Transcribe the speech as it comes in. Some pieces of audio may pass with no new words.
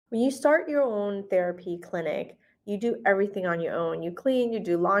When you start your own therapy clinic, you do everything on your own. You clean, you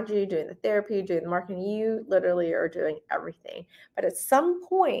do laundry, you're doing the therapy, you're doing the marketing, you literally are doing everything. But at some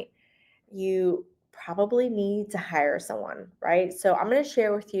point, you probably need to hire someone, right? So I'm going to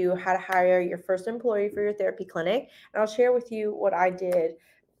share with you how to hire your first employee for your therapy clinic, and I'll share with you what I did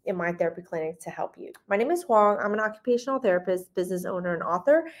in my therapy clinic to help you. My name is Huang. I'm an occupational therapist, business owner, and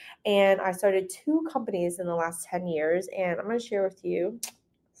author, and I started two companies in the last 10 years, and I'm going to share with you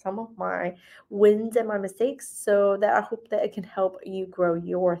some of my wins and my mistakes so that I hope that it can help you grow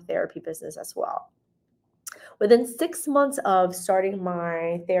your therapy business as well. Within 6 months of starting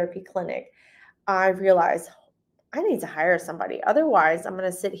my therapy clinic, I realized I need to hire somebody. Otherwise, I'm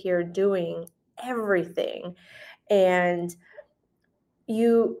going to sit here doing everything. And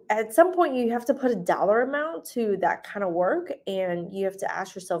at some point, you have to put a dollar amount to that kind of work. And you have to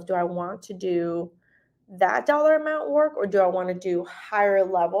ask yourself, do I want to do that dollar amount work, or do I want to do higher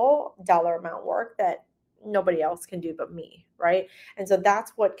level dollar amount work that nobody else can do but me, right? And so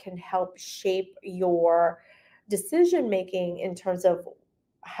that's what can help shape your decision making in terms of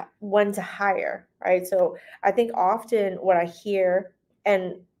when to hire, right? So I think often what I hear,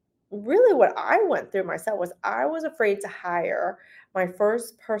 and really what I went through myself, was I was afraid to hire my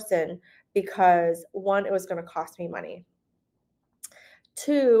first person because one, it was going to cost me money.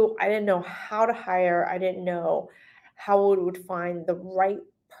 Two, I didn't know how to hire. I didn't know how we would find the right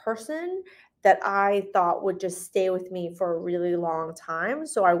person that I thought would just stay with me for a really long time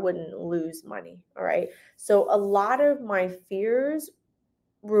so I wouldn't lose money. All right. So a lot of my fears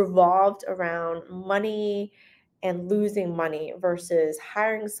revolved around money and losing money versus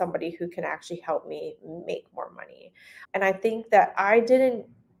hiring somebody who can actually help me make more money. And I think that I didn't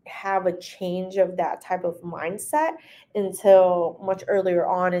have a change of that type of mindset until much earlier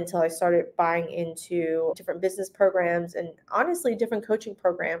on, until I started buying into different business programs and honestly different coaching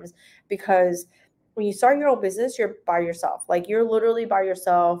programs. Because when you start your own business, you're by yourself. Like, you're literally by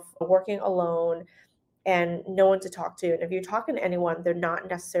yourself, working alone, and no one to talk to. And if you're talking to anyone, they're not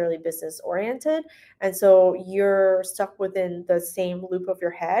necessarily business oriented. And so you're stuck within the same loop of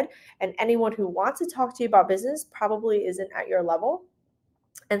your head. And anyone who wants to talk to you about business probably isn't at your level.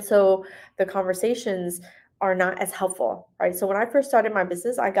 And so the conversations are not as helpful, right? So when I first started my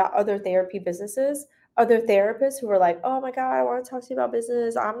business, I got other therapy businesses, other therapists who were like, oh my God, I want to talk to you about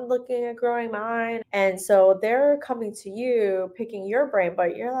business. I'm looking at growing mine. And so they're coming to you, picking your brain,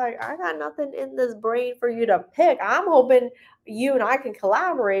 but you're like, I got nothing in this brain for you to pick. I'm hoping you and I can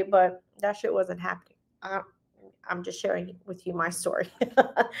collaborate, but that shit wasn't happening. I'm just sharing with you my story.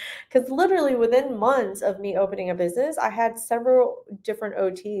 Because literally within months of me opening a business, I had several different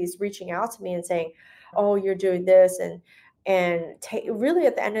OTs reaching out to me and saying, "Oh, you're doing this," and really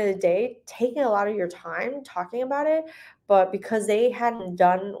at the end of the day, taking a lot of your time talking about it, but because they hadn't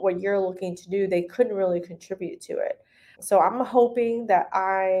done what you're looking to do, they couldn't really contribute to it. So I'm hoping that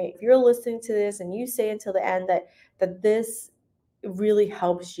if you're listening to this and you stay until the end, that this really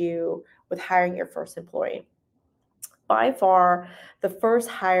helps you with hiring your first employee. By far, the first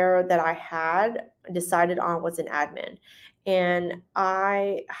hire that I had decided on was an admin. And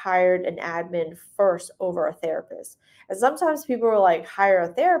I hired an admin first over a therapist. And sometimes people are like, hire a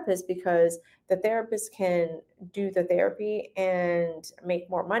therapist because the therapist can do the therapy and make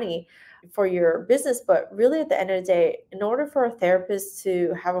more money for your business. But really, at the end of the day, in order for a therapist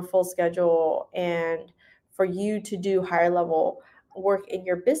to have a full schedule and for you to do higher level work in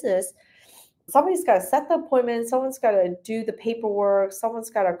your business, somebody's got to set the appointment, someone's got to do the paperwork, someone's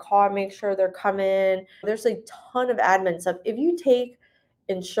got to call and make sure they're coming. There's a ton of admin stuff. If you take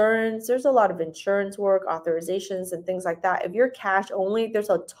insurance, there's a lot of insurance work, authorizations, and things like that. If you're cash only, there's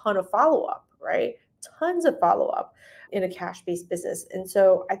a ton of follow up, right? Tons of follow up in a cash based business. And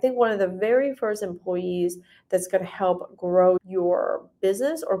so I think one of the very first employees that's going to help grow your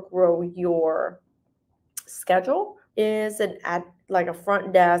business or grow your schedule is like a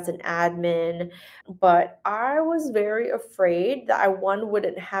front desk, an admin. But I was very afraid that one,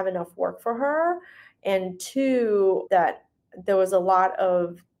 wouldn't have enough work for her, and two, that there was a lot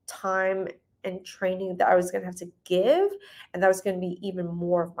of time and training that I was going to have to give, and that was going to be even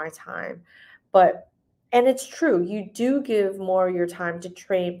more of my time. But and it's true, you do give more of your time to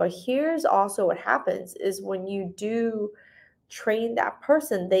train, but here's also what happens is when you do train that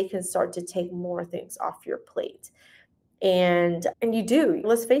person, they can start to take more things off your plate. And you do.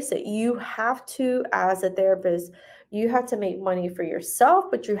 Let's face it, you have to, as a therapist, you have to make money for yourself,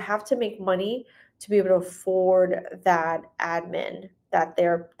 but you have to make money to be able to afford that admin, that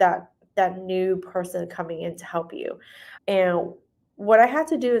new person coming in to help you. And what I had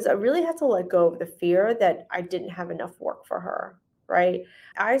to do is I really had to let go of the fear that I didn't have enough work for her, right?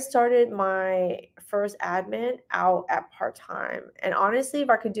 I started my first admin out at part time. And honestly, if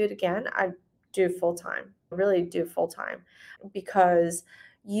I could do it again, I'd do full time, really do full time because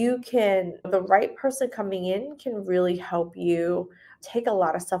the right person coming in can really help you take a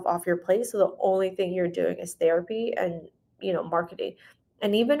lot of stuff off your plate. So the only thing you're doing is therapy and, marketing.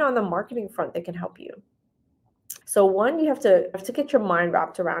 And even on the marketing front, they can help you. So one, you have to get your mind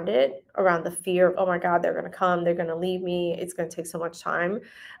wrapped around it, around the fear of, oh my God, they're gonna come, they're gonna leave me, it's gonna take so much time.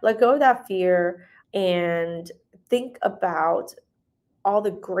 Let go of that fear and think about all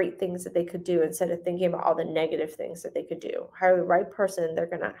the great things that they could do instead of thinking about all the negative things that they could do. Hire the right person, they're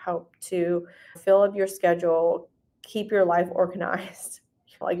gonna help to fill up your schedule, keep your life organized,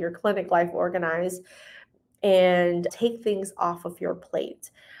 like your clinic life organized, and take things off of your plate.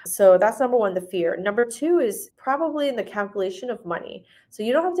 So that's number one, the fear. Number two is probably in the calculation of money. So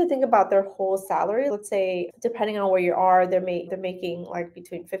you don't have to think about their whole salary. Let's say, depending on where you are, they're making like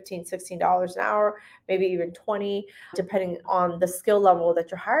between $15, $16 an hour, maybe even 20, depending on the skill level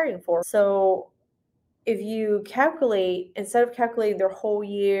that you're hiring for. So if you calculate, instead of calculating their whole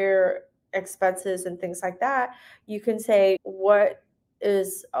year expenses and things like that, you can say,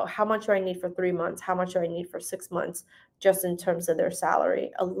 how much do I need for 3 months? How much do I need for 6 months, just in terms of their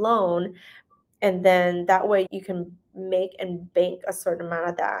salary alone? And then that way you can make and bank a certain amount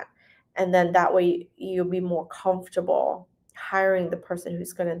of that. And then that way you'll be more comfortable hiring the person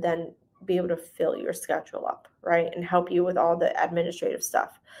who's going to then be able to fill your schedule up, right? And help you with all the administrative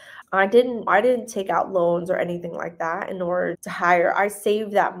stuff. I didn't take out loans or anything like that in order to hire. I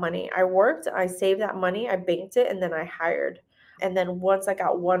saved that money. I saved that money, I banked it, and then I hired. And then once I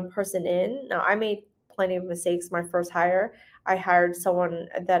got one person in, now I made plenty of mistakes my first hire. I hired someone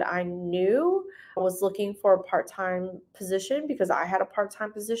that I knew was looking for a part-time position because I had a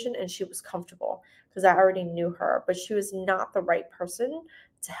part-time position and she was comfortable because I already knew her, but she was not the right person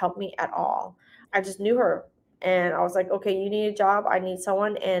to help me at all. I just knew her and I was like, okay, you need a job, I need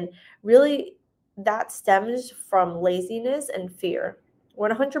someone. And really, that stems from laziness and fear.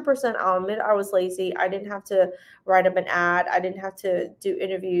 100%, I'll admit I was lazy. I didn't have to write up an ad, I didn't have to do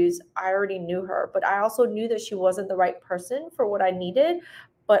interviews. I already knew her, but I also knew that she wasn't the right person for what I needed.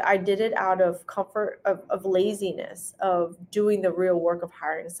 But I did it out of comfort of laziness, of doing the real work of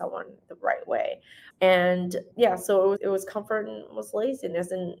hiring someone the right way. And yeah, so it was comfort and it was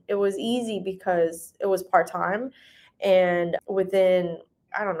laziness. And it was easy because it was part time. And within,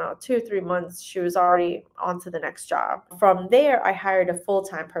 I don't know, 2 or 3 months, she was already on to the next job. From there, I hired a full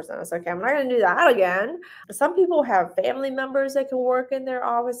time person. I was like, okay, I'm not going to do that again. Some people have family members that can work in their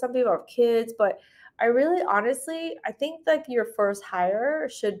office, some people have kids, but I really honestly, I think like your first hire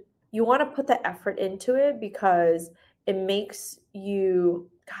you want to put the effort into it because it makes you,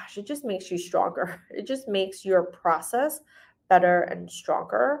 gosh, it just makes you stronger. It just makes your process better and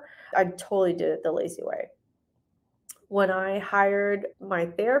stronger. I totally did it the lazy way. When I hired my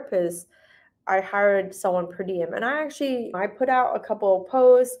therapist, I hired someone per diem, and I put out a couple of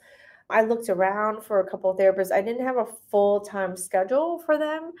posts. I looked around for a couple of therapists. I didn't have a full-time schedule for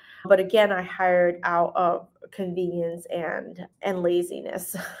them, but again, I hired out of convenience and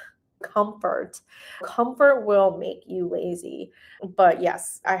laziness. Comfort. Comfort will make you lazy. But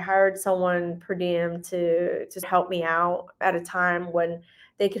yes, I hired someone per diem to help me out at a time when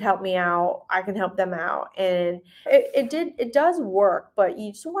they could help me out, I can help them out. And it does work, but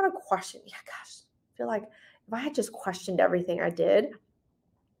you just want to question. Yeah, gosh, I feel like if I had just questioned everything I did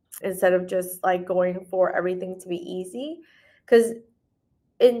instead of just like going for everything to be easy. Because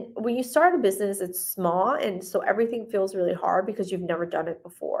when you start a business, it's small, and so everything feels really hard because you've never done it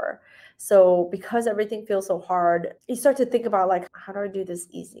before. So because everything feels so hard, you start to think about like, how do I do this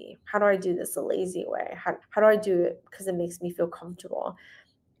easy? How do I do this a lazy way? How do I do it because it makes me feel comfortable?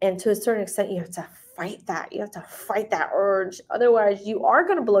 And to a certain extent, you have to fight that. You have to fight that urge. Otherwise, you are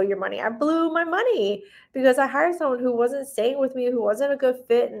going to blow your money. I blew my money because I hired someone who wasn't staying with me, who wasn't a good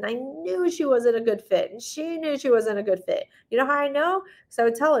fit. And I knew she wasn't a good fit. And she knew she wasn't a good fit. You know how I know? Because I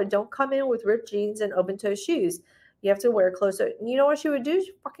would tell her, don't come in with ripped jeans and open toe shoes. You have to wear closer. And you know what she would do?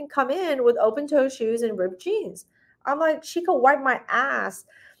 She'd fucking come in with open toe shoes and ripped jeans. I'm like, she could wipe my ass.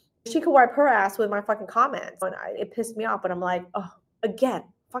 She could wipe her ass with my fucking comments. And it pissed me off. But I'm like, oh, again,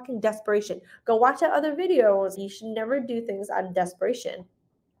 fucking desperation. Go watch that other videos. You should never do things out of desperation.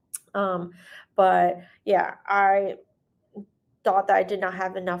 But yeah, I thought that I did not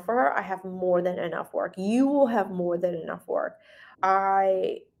have enough for her. I have more than enough work. You will have more than enough work.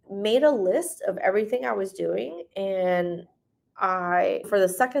 I made a list of everything I was doing, and for the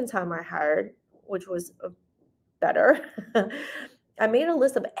second time I hired, which was better, I made a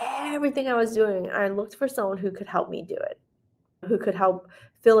list of everything I was doing, and I looked for someone who could help me do it. who could help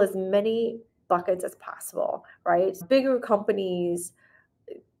fill as many buckets as possible, right? Bigger companies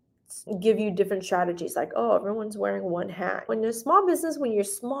give you different strategies like, oh, everyone's wearing one hat. When you're a small business, when you're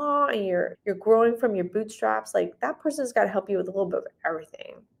small and you're growing from your bootstraps, like that person's got to help you with a little bit of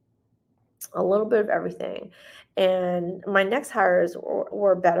everything. A little bit of everything. And my next hires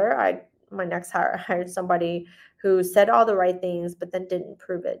were better. My next hire, I hired somebody who said all the right things, but then didn't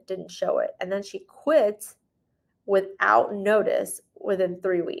prove it, didn't show it. And then she quit without notice within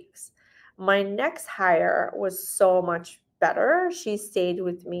 3 weeks. My next hire was so much better. She stayed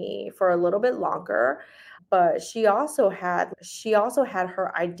with me for a little bit longer, but she also had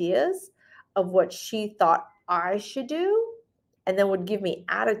her ideas of what she thought I should do, and then would give me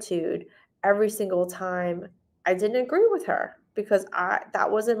attitude every single time I didn't agree with her because I that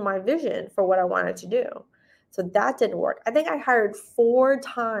wasn't my vision for what I wanted to do. So that didn't work. I think I hired 4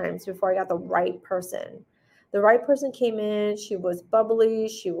 times before I got the right person. The right person came in, she was bubbly,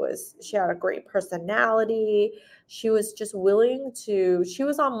 she had a great personality. She was just willing to she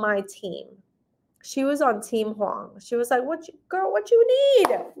was on my team. She was on Team Huang. She was like, girl, what you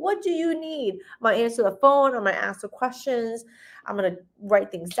need? What do you need? I'm gonna answer the phone. I'm gonna ask the questions. I'm gonna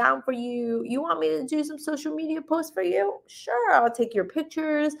write things down for you. You want me to do some social media posts for you? Sure, I'll take your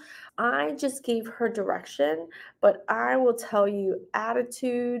pictures. I just gave her direction, but I will tell you,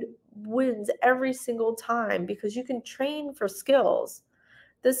 attitude wins every single time because you can train for skills.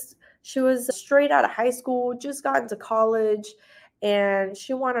 She was straight out of high school, just got into college, and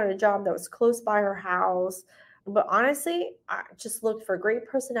she wanted a job that was close by her house. But honestly, I just looked for great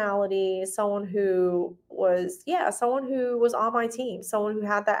personality, someone who was on my team, someone who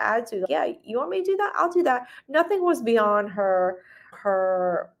had that attitude. Yeah, you want me to do that? I'll do that. Nothing was beyond her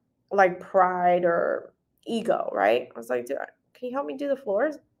like pride or ego, right? I was like, dude, can you help me do the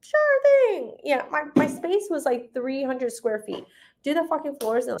floors? Sure thing. Yeah, my space was like 300 square feet. Do the fucking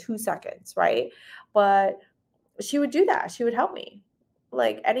floors in 2 seconds, right? But she would do that. She would help me.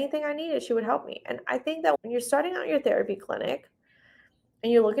 Like anything I needed, she would help me. And I think that when you're starting out your therapy clinic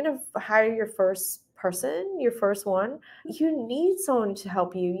and you're looking to hire your first person, your first one, you need someone to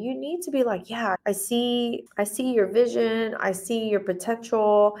help you. You need to be like, yeah, I see your vision, I see your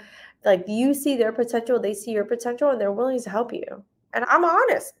potential. Like you see their potential, they see your potential, and they're willing to help you. And I'm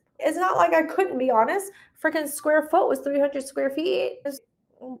honest. It's not like I couldn't be honest. Freaking square foot was 300 square feet.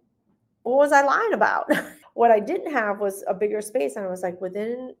 What was I lying about? What I didn't have was a bigger space. And I was like,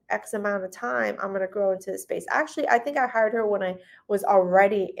 within X amount of time, I'm going to grow into the space. Actually, I think I hired her when I was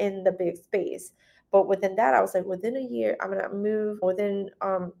already in the big space. But within that, I was like, within a year, I'm going to move within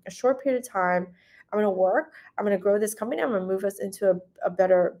a short period of time. I'm going to work. I'm going to grow this company. I'm going to move us into a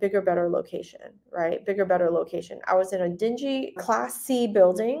better, bigger, better location, right? Bigger, better location. I was in a dingy Class C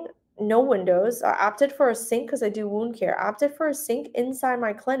building, no windows. I opted for a sink because I do wound care. I opted for a sink inside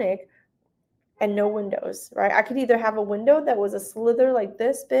my clinic and no windows, right? I could either have a window that was a slither like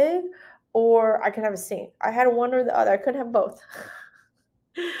this big, or I could have a sink. I had one or the other. I couldn't have both.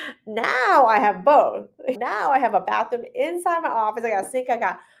 Now I have both. Now I have a bathroom inside my office. I got a sink. I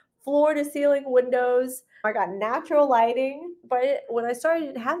got floor to ceiling windows. I got natural lighting. But when I started, I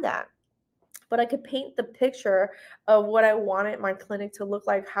didn't have that. But I could paint the picture of what I wanted my clinic to look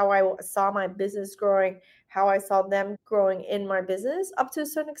like, how I saw my business growing, how I saw them growing in my business up to a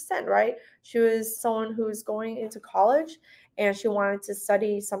certain extent, right? She was someone who was going into college and she wanted to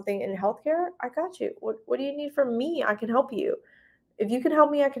study something in healthcare. I got you. What do you need from me? I can help you. If you can help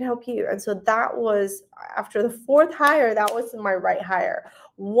me, I can help you. And so that was after the fourth hire, that was my right hire.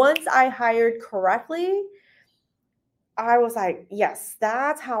 Once I hired correctly, I was like, yes,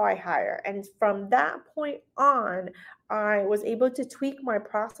 that's how I hire. And from that point on, I was able to tweak my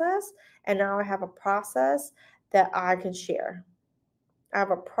process. And now I have a process that I can share. I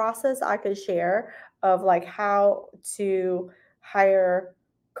have a process I can share of like how to hire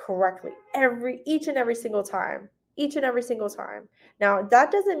correctly each and every single time. Each and every single time. Now,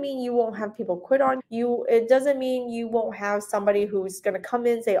 that doesn't mean you won't have people quit on you. It doesn't mean you won't have somebody who's going to come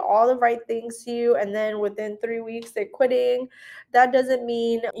in, say all the right things to you, and then within 3 weeks they're quitting. That doesn't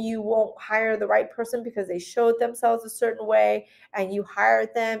mean you won't hire the right person because they showed themselves a certain way and you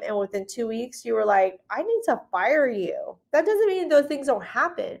hired them, and within 2 weeks you were like, I need to fire you. That doesn't mean those things don't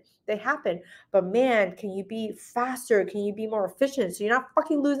happen. They happen. But man, can you be faster? Can you be more efficient so you're not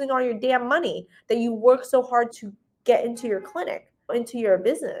fucking losing all your damn money that you work so hard to get into your clinic, into your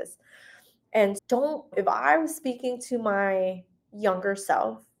business? And if I was speaking to my younger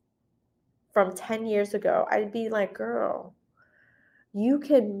self from 10 years ago, I'd be like, girl, you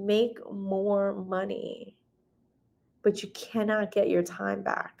can make more money, but you cannot get your time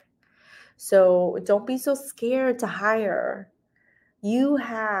back. So don't be so scared to hire. You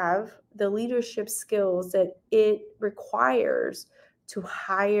have the leadership skills that it requires to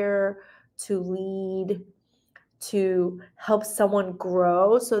hire, to lead, to help someone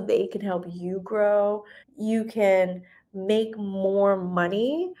grow so they can help you grow. You can make more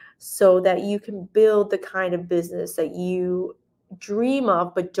money so that you can build the kind of business that you dream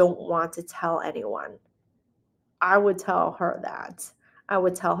of but don't want to tell anyone. I would tell her that. I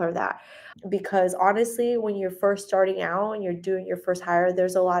would tell her that because honestly, when you're first starting out and you're doing your first hire,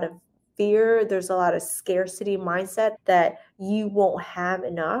 there's a lot of fear, there's a lot of scarcity mindset that you won't have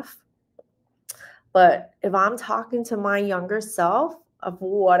enough. But if I'm talking to my younger self of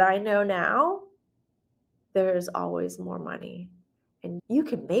what I know now, there's always more money. And you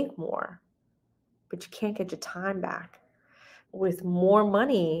can make more, but you can't get your time back. With more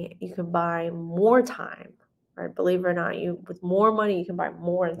money, you can buy more time, right? Believe it or not, you with more money, you can buy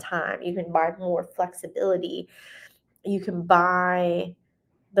more time. You can buy more flexibility. You can buy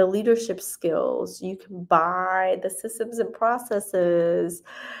the leadership skills. You can buy the systems and processes.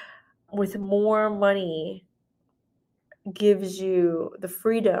 With more money, gives you the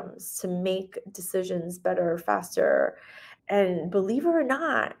freedoms to make decisions better, faster. And believe it or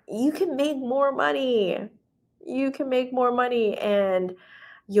not, you can make more money. You can make more money and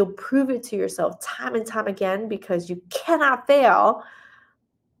you'll prove it to yourself time and time again because you cannot fail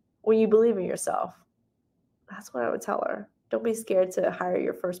when you believe in yourself. That's what I would tell her. Don't be scared to hire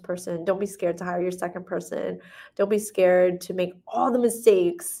your first person. Don't be scared to hire your second person. Don't be scared to make all the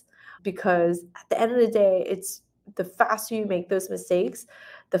mistakes because at the end of the day, it's the faster you make those mistakes,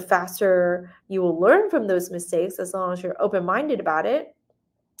 the faster you will learn from those mistakes as long as you're open minded about it.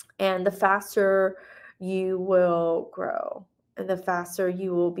 And the faster you will grow and the faster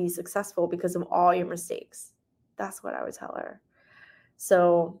you will be successful because of all your mistakes. That's what I would tell her.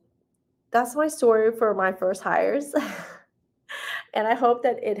 So, that's my story for my first hires. And I hope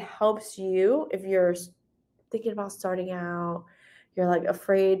that it helps you if you're thinking about starting out, you're like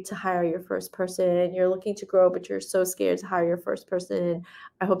afraid to hire your first person, you're looking to grow, but you're so scared to hire your first person.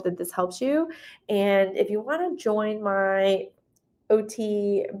 I hope that this helps you. And if you want to join my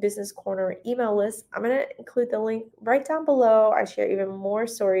OT Business Corner email list, I'm going to include the link right down below. I share even more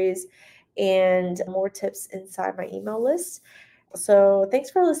stories and more tips inside my email list. So thanks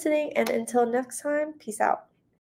for listening. And until next time, peace out.